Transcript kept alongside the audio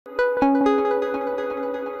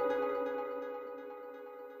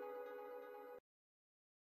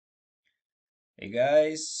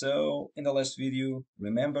Guys, so in the last video,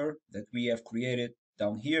 remember that we have created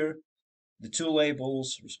down here the two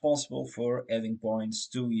labels responsible for adding points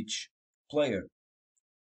to each player.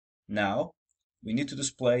 Now, we need to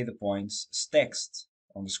display the points as text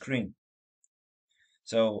on the screen.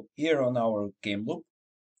 So here on our game loop,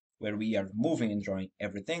 where we are moving and drawing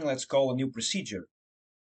everything, let's call a new procedure.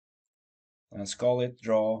 Let's call it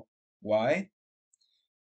draw Y.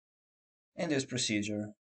 And this procedure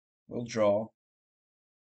will draw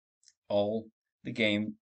all the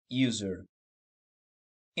game user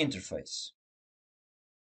interface.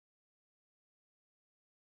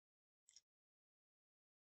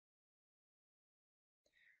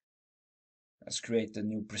 Let's create a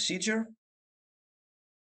new procedure.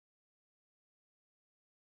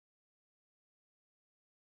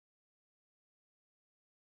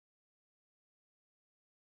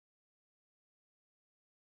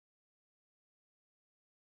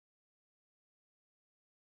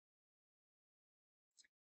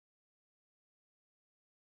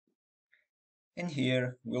 And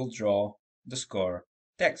here we'll draw the score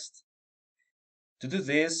text. To do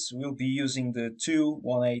this, we'll be using the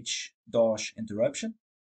to1h dash interruption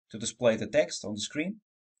to display the text on the screen.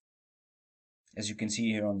 As you can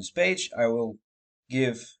see here on this page, I will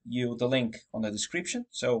give you the link on the description.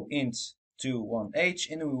 So int to1h,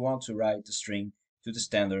 and we want to write the string to the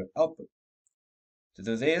standard output. To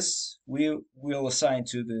do this, we will assign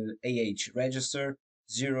to the AH register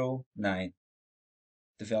 09,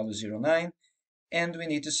 the value 09, and we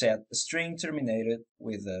need to set a string terminated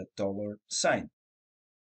with a $sign.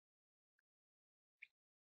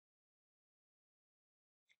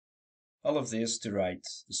 All of this to write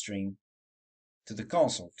the string to the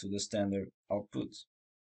console, to the standard output.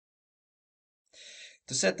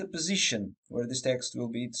 To set the position where this text will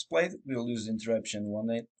be displayed, we'll use the interruption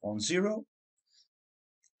 1810,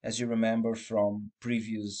 as you remember from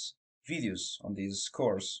previous videos on this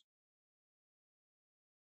course.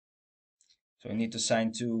 So we need to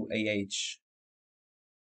assign to AH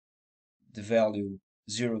the value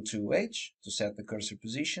 02H to set the cursor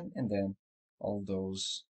position, and then all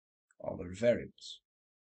those other variables.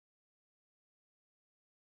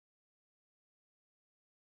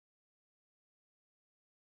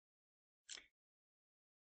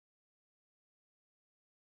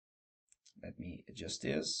 Let me adjust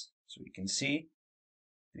this so we can see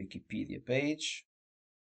the Wikipedia page.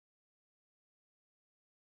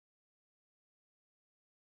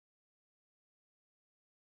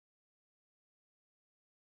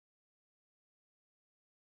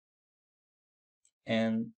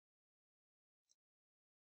 And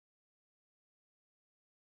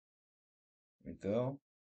there we go.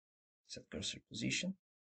 Set cursor position.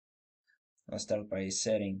 I'll start by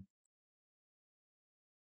setting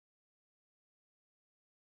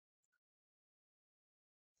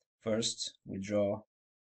first. We draw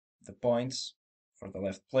the points for the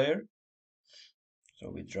left player.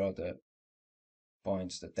 So we draw the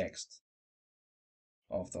points, the text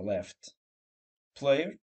of the left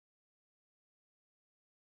player,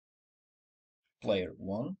 player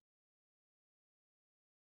 1,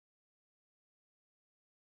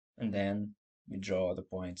 and then we draw the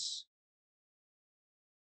points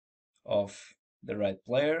of the right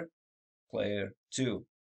player, player 2.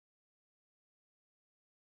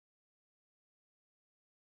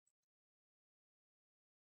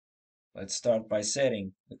 Let's start by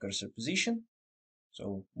setting the cursor position.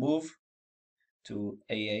 So move to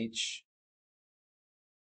AH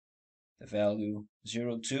the value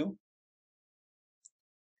 02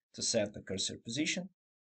 to set the cursor position,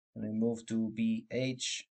 and we move to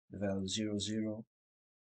BH the value 00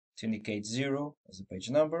 to indicate 0 as the page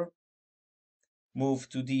number. Move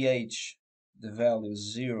to DH the value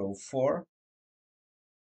 04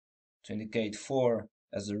 to indicate 4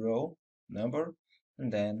 as the row number,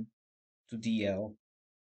 and then to DL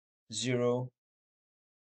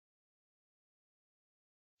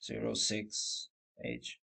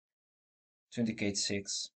 006H to indicate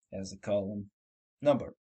 6 as the column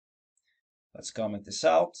number. Let's comment this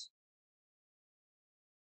out.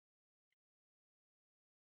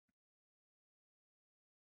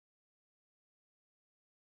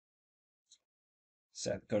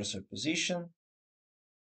 Set cursor position.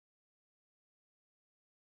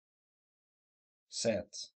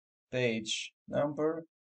 Set page number.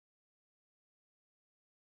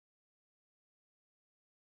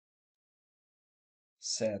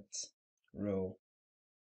 Set row.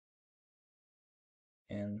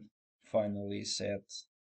 And finally set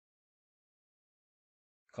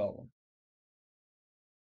column.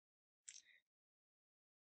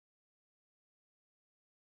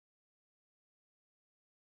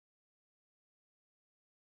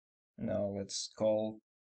 Now let's call,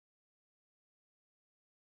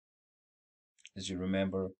 as you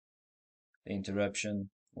remember, the interruption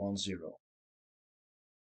 10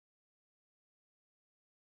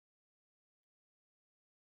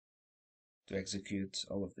 to execute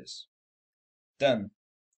all of this. Done.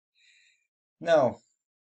 Now,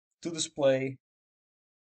 to display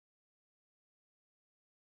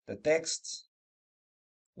the text,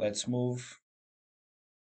 let's move.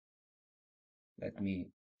 Let me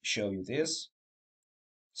show you this.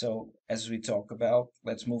 So, as we talk about,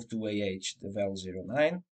 let's move to AH, the value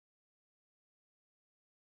 09.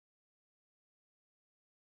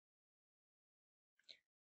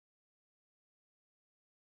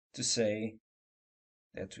 To say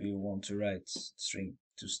that we want to write string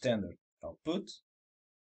to standard output.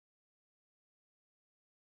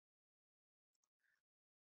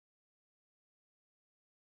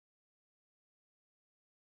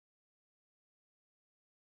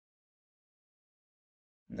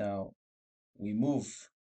 Now we move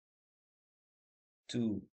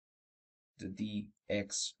to the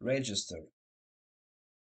DX register,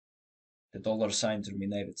 the $sign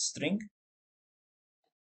terminated string.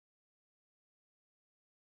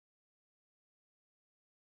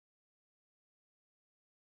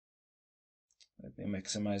 Let me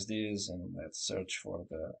maximize this and let's search for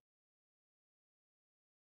the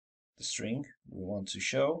string we want to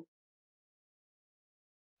show.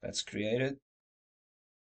 Let's create it.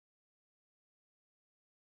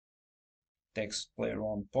 Text player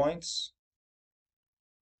 1 points,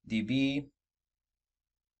 db,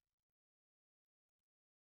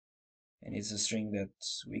 and it's a string that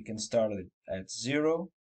we can start it at 0.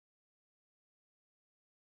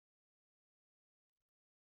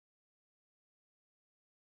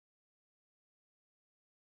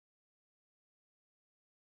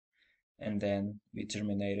 And then we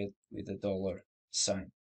terminate it with a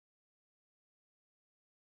 $sign.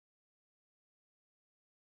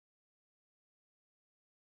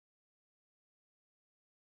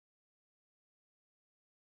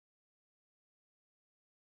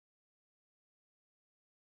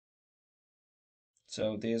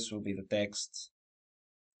 So this will be the text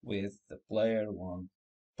with the player 1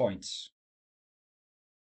 points.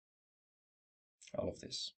 All of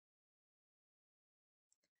this.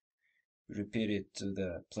 Repeat it to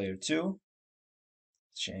the player 2.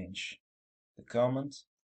 Change the comment.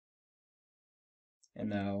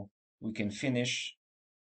 And now we can finish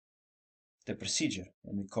the procedure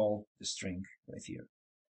and we call the string right here.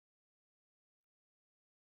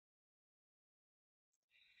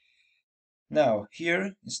 Now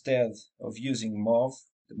here, instead of using mov,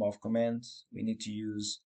 the mov command, we need to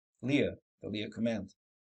use lia, the lia command.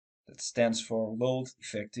 That stands for load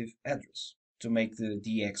effective address, to make the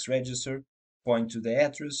DX register point to the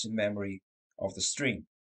address in memory of the string,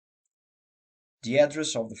 the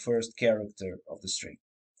address of the first character of the string.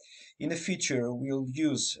 In the future, we'll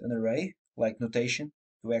use an array-like notation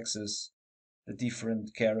to access the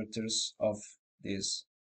different characters of this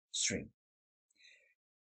string.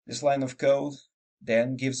 This line of code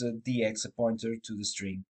then gives a DX pointer to the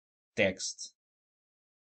string text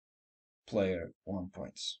player 1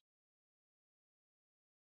 points.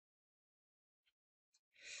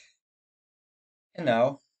 And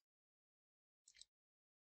now,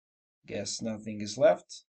 guess nothing is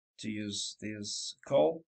left to use this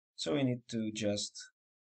call, so we need to just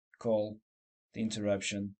call the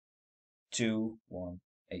interruption to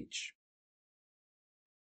 1H.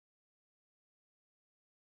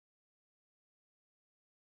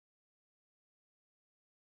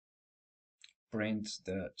 Print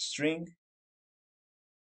the string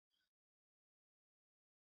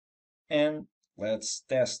and let's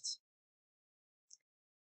test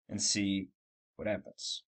and see what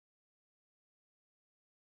happens.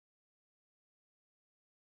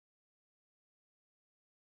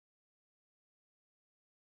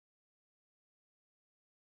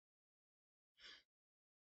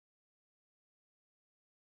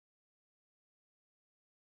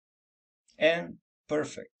 And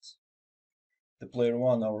perfect. The player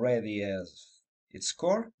 1 already has its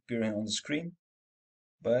score appearing on the screen,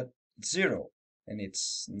 but it's 0 and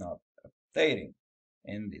it's not updating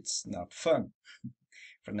and it's not fun,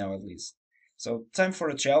 for now at least. So time for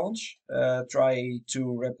a challenge. Try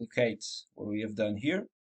to replicate what we have done here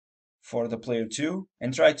for the player 2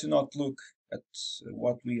 and try to not look at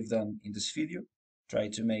what we have done in this video. Try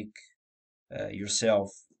to make yourself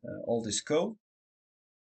all this code.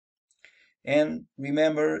 And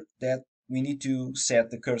remember that we need to set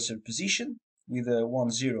the cursor position with a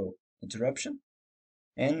 1-0 interruption.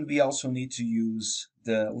 And we also need to use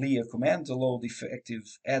the lia command, the load effective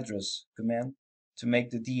address command, to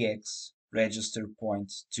make the DX register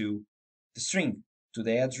point to the string, to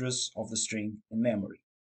the address of the string in memory.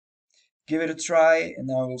 Give it a try and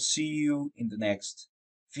I will see you in the next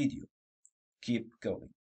video. Keep going.